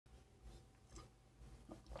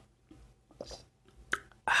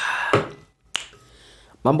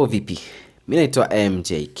Mambo vipi? Mimi naitwa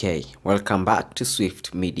MJK. Welcome back to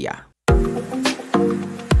Swift Media.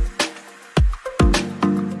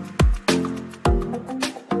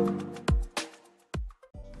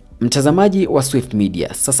 Mtazamaji wa Swift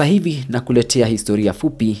Media, sasa hivi nakuletea historia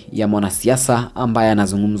fupi ya mwanasiasa ambaye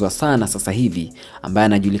anazungumzwa sana sasa hivi, ambaye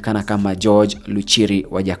anajulikana kama George Luchiri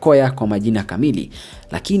Wajackoyah kwa majina kamili,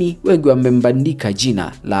 lakini wengi wamembandika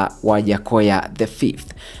jina la Wajackoyah the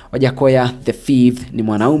Fifth. Wajackoyah the Fifth ni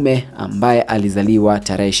mwanaume ambaye alizaliwa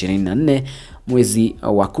tarehe 24 mwezi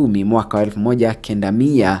wa 10 mwaka wa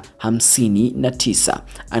 1959.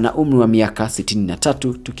 Ana umri wa miaka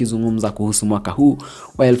 63 tukizungumza kuhusu mwaka huu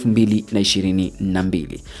wa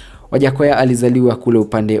 2022. Wajackoyah alizaliwa kule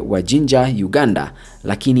upande wa Jinja, Uganda,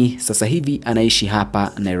 lakini sasa hivi anaishi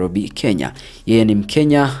hapa Nairobi, Kenya. Yeye ni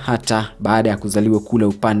Mkenya hata baada ya kuzaliwa kule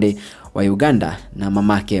upande wa Uganda na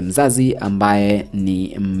mamake mzazi ambaye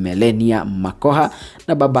ni Melania Makoha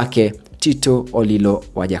na babake Tito Olilo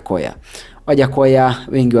Wajackoyah. Wajackoyah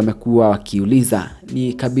wengi wamekuwa wakiuliza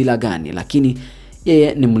ni kabila gani, lakini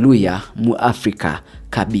yeye ni Mluya Muafrika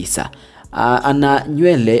kabisa. Ana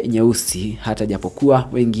nywele nyeusi hata japokuwa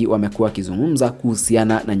wengi wamekuwa wakizungumza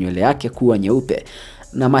kuhusiana na nywele yake kuwa nyeupe,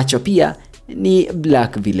 na macho pia ni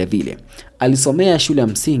black vile vile. Alisomea shule ya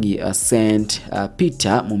msingi St.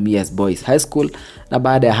 Peter Mumias Boys High School, na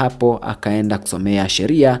baada ya hapo akaenda kusomea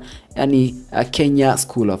sheria, yani Kenya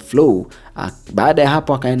School of Law. Baada ya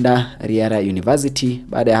hapo akaenda Riara University,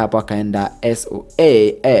 baada ya hapo akaenda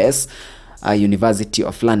SOAS University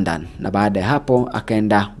of London, na baada ya hapo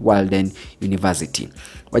akaenda Walden University.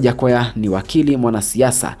 Wajackoyah ni wakili,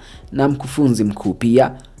 mwanasiasa na mkufunzi mkuu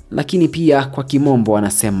pia, lakini pia kwa kimombo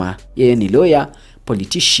wanasema yeye ni lawyer,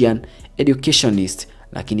 politician, educationist,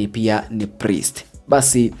 lakini pia ni priest.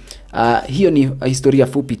 Basi hiyo ni historia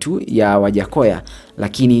fupi tu ya Wajackoyah,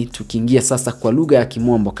 lakini tukiingia sasa kwa lugha ya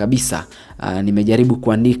kimombo kabisa, nimejaribu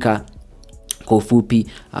kuandika kwa ufupi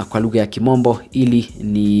kwa lugha ya kimombo ili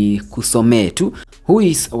ni kusomee tu. Who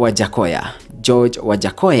is Wajackoyah? George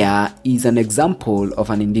Wajackoyah is an example of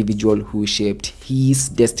an individual who shaped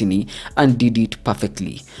his destiny and did it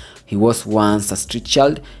perfectly. He was once a street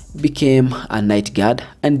child, became a night guard,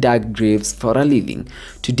 and dug graves for a living.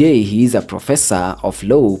 Today, he is a professor of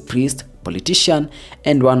law, priest, politician,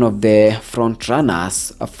 and one of the front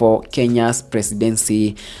runners for Kenya's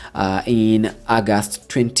presidency in August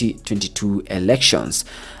 2022 elections.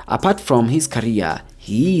 Apart from his career,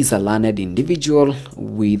 he is a learned individual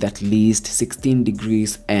with at least 16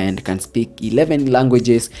 degrees and can speak 11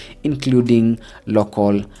 languages, including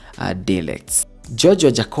local dialects. George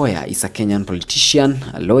Wajackoyah is a Kenyan politician,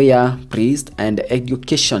 a lawyer, priest, and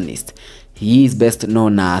educationist. He is best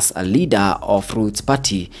known as a leader of Roots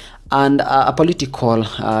Party and a political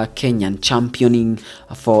Kenyan championing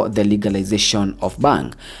for the legalization of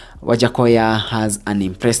bang. Wajackoyah has an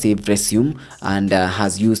impressive resume and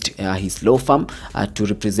has used his law firm to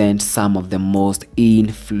represent some of the most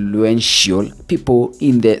influential people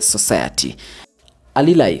in the society.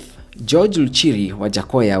 Early life. George Luchiri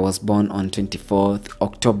Wajackoyah was born on 24th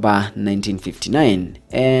October 1959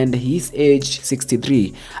 and he is aged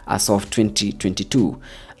 63 as of 2022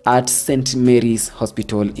 at St. Mary's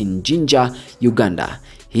Hospital in Jinja, Uganda.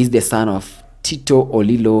 He is the son of Tito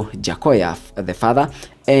Olilo Wajackoyah, the father,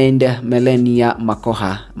 and Melania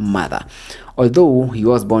Makoha, mother. Although he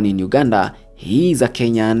was born in Uganda, he is a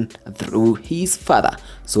Kenyan through his father.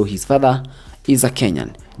 So his father is a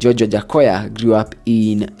Kenyan. George Wajackoyah grew up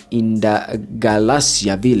in the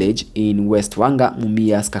Galasia village in West Wanga,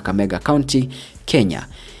 Mumias, Kakamega County, Kenya.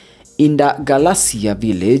 In the Galasia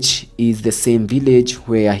village is the same village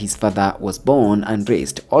where his father was born and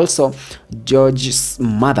raised. Also, George's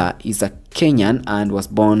mother is a Kenyan and was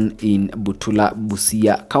born in Butula,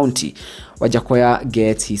 Busia County. Wajackoyah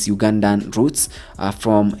gets his Ugandan roots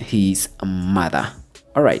from his mother.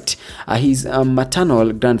 Alright, his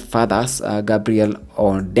maternal grandfathers, Gabriel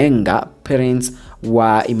Odinga, parents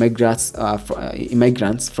were immigrants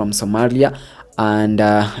from Somalia and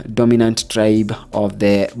dominant tribe of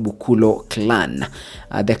the Bukulo clan.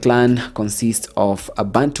 The clan consists of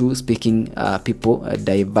Bantu-speaking people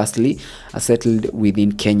diversely settled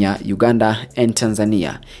within Kenya, Uganda, and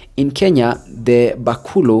Tanzania. In Kenya, the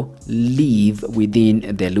Bakulo live within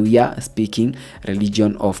the Luya-speaking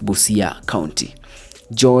region of Busia County.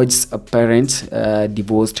 George's parents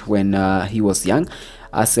divorced when he was young.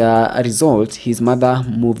 As a result, his mother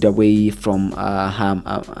moved away from her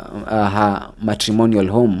matrimonial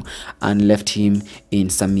home and left him in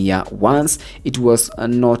Samia. Once it was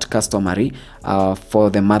not customary for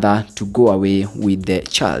the mother to go away with the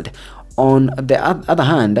child. On the other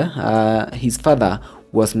hand, his father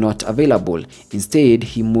was not available. Instead,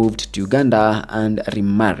 he moved to Uganda and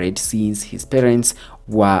remarried since his parents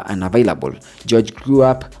were unavailable. George grew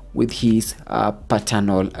up with his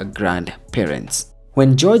paternal grandparents.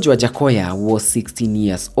 When George Wajackoyah was 16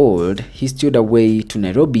 years old, he stowed away to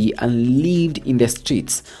Nairobi and lived in the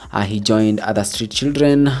streets. He joined other street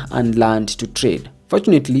children and learned to trade.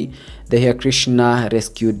 Fortunately, the Hare Krishna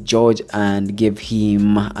rescued George and gave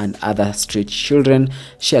him and other street children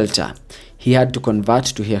shelter. He had to convert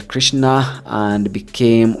to Hare Krishna and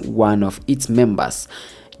became one of its members.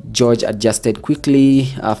 George adjusted quickly,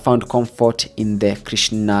 found comfort in the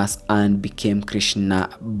Krishnas and became Krishna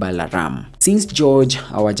Balaram. Since George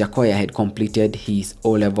Wajackoyah had completed his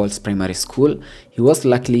O-levels primary school, he was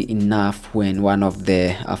lucky enough when one of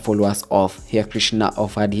the followers of Hare Krishna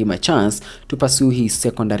offered him a chance to pursue his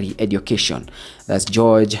secondary education. Thus,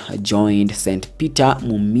 George joined St. Peter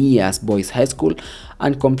Mumias Boys High School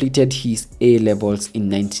and completed his A-levels in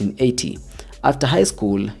 1980. After high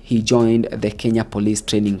school, he joined the Kenya Police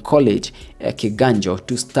Training College, Kiganjo,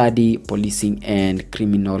 to study policing and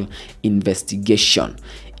criminal investigation.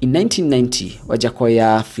 In 1990,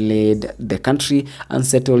 Wajackoyah fled the country and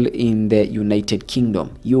settled in the United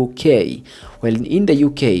Kingdom, UK. While in the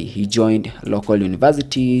UK, he joined local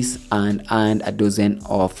universities and earned a dozen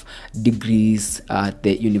of degrees at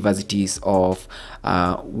the universities of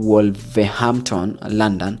Wolverhampton,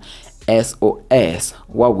 London, SOS,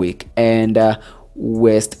 Warwick, and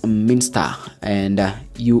Westminster, and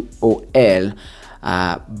UOL,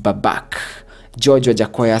 Babak. George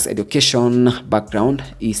Wajackoyah's education background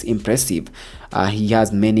is impressive. He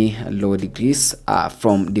has many law degrees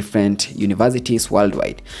from different universities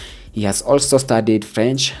worldwide. He has also studied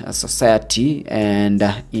French, society and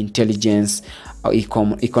intelligence,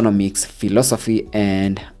 economics, philosophy,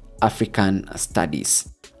 and African studies.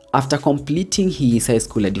 After completing his high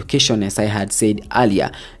school education, as I had said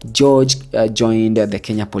earlier, George joined the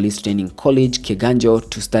Kenya Police Training College, Kiganjo,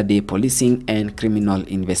 to study policing and criminal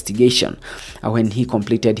investigation. When he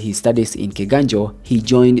completed his studies in Kiganjo, he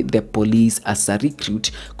joined the police as a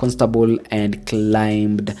recruit constable and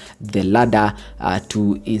climbed the ladder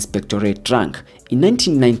to inspectorate rank. In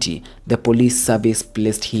 1990, the police service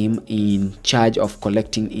placed him in charge of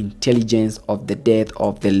collecting intelligence of the death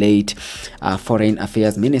of the late Foreign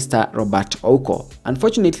Affairs Minister Robert Ouko.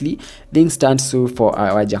 Unfortunately, things turned so for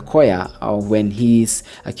Wajackoyah when his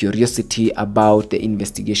curiosity about the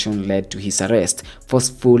investigation led to his arrest,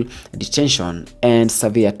 forceful detention, and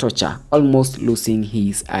severe torture, almost losing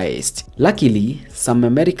his arrest. Luckily, some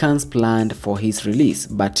Americans planned for his release,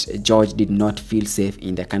 but George did not feel safe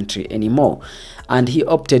in the country anymore, and he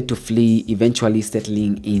opted to flee, eventually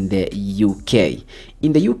settling in the UK.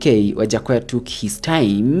 In the UK, Wajackoyah took his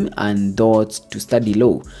time and thought to study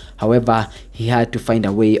law. However, he had to find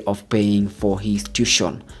a way of paying for his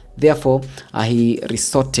tuition. Therefore, he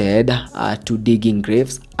resorted to digging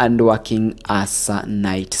graves and working as a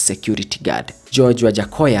night security guard. George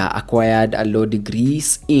Wajackoyah acquired law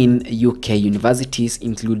degrees in UK universities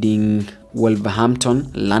including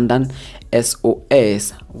Wolverhampton, London,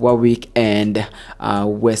 SOS, Warwick, and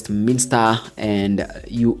Westminster, and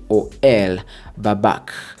UOL,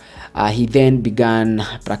 Babak. He then began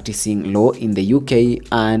practicing law in the UK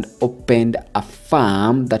and opened a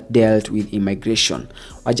firm that dealt with immigration.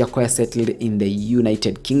 Wajackoyah settled in the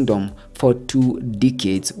United Kingdom for 2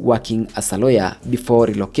 decades, working as a lawyer before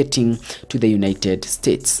relocating to the United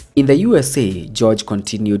States. In the USA, George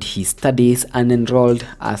continued his studies and enrolled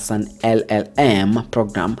as an LLM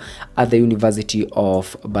program at the University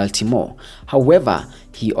of Baltimore. However,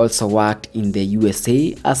 he also worked in the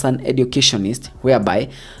USA as an educationist, whereby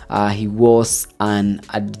he was an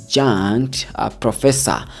adjunct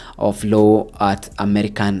professor of law at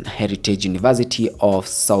American Heritage University of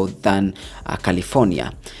Southern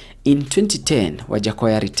California. In 2010,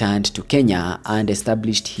 Wajackoyah returned to Kenya and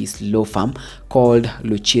established his law firm called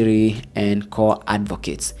Luchiri & Co.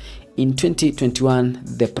 Advocates. In 2021,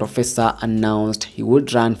 the professor announced he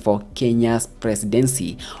would run for Kenya's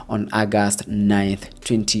presidency on August 9th,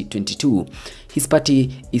 2022. His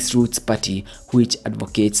party is Roots Party, which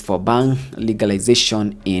advocates for bank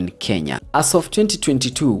legalization in Kenya. As of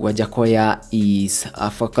 2022, Wajackoyah is a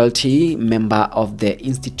faculty member of the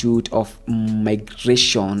Institute of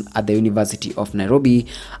Migration at the University of Nairobi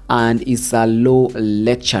and is a law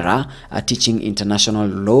lecturer teaching international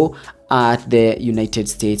law at the United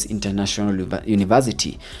States International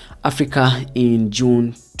University. Africa. In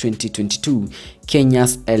June 2022,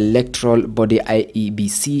 Kenya's electoral body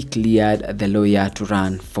IEBC cleared the lawyer to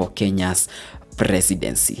run for Kenya's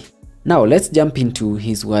presidency. Now let's jump into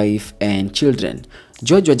his wife and children.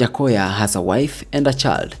 George Wajackoyah has a wife and a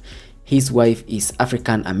child. His wife is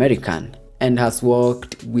African American and has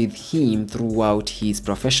worked with him throughout his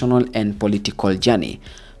professional and political journey.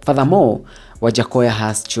 Furthermore, Wajackoyah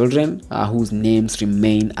has children whose names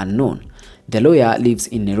remain unknown. The lawyer lives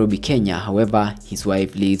in Nairobi, Kenya. However, his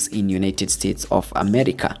wife lives in United States of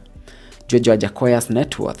America. George Wajackoyah's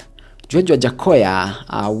net worth. George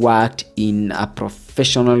Wajackoyah worked in a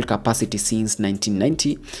professional capacity since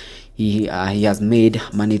 1990. He has made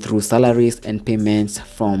money through salaries and payments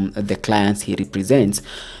from the clients he represents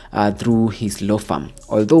through his law firm.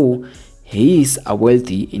 Although he is a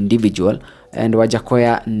wealthy individual, and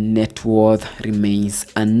Wajackoyah net worth remains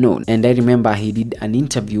unknown. And I remember he did an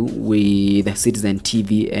interview with Citizen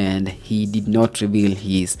TV and he did not reveal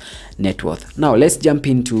his net worth. Now let's jump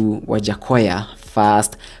into Wajackoyah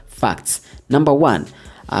first facts. Number one,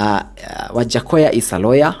 Wajackoyah is a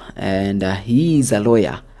lawyer, and he is a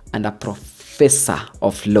lawyer and a professor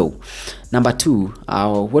of law. Number two,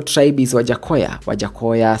 what tribe is Wajackoyah?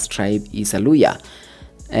 Wajackoyah's tribe is a Luhya.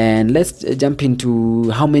 And let's jump into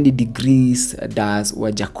how many degrees does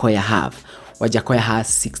Wajackoyah have. Wajackoyah has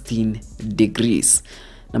 16 degrees.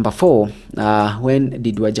 Number four, when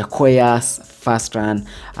did Wajackoyah's first run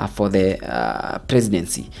for the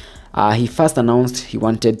presidency? He first announced he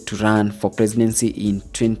wanted to run for presidency in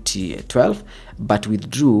 2012, but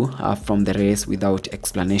withdrew from the race without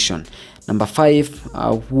explanation. Number five,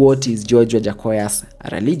 what is George Wajackoyah's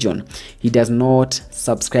religion? He does not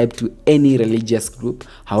subscribe to any religious group.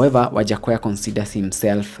 However, Wajackoyah considers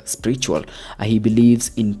himself spiritual. He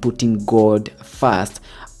believes in putting God first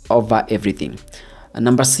over everything.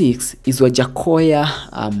 Number six, is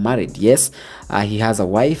Wajackoyah married? Yes, he has a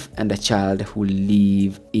wife and a child who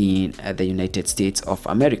live in the United States of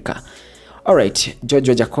America. Alright, George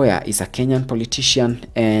Wajackoyah is a Kenyan politician,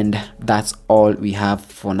 and that's all we have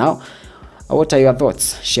for now. What are your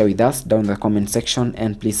thoughts? Share with us down in the comment section,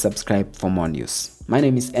 and please subscribe for more news. My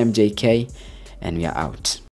name is MJK, and we are out.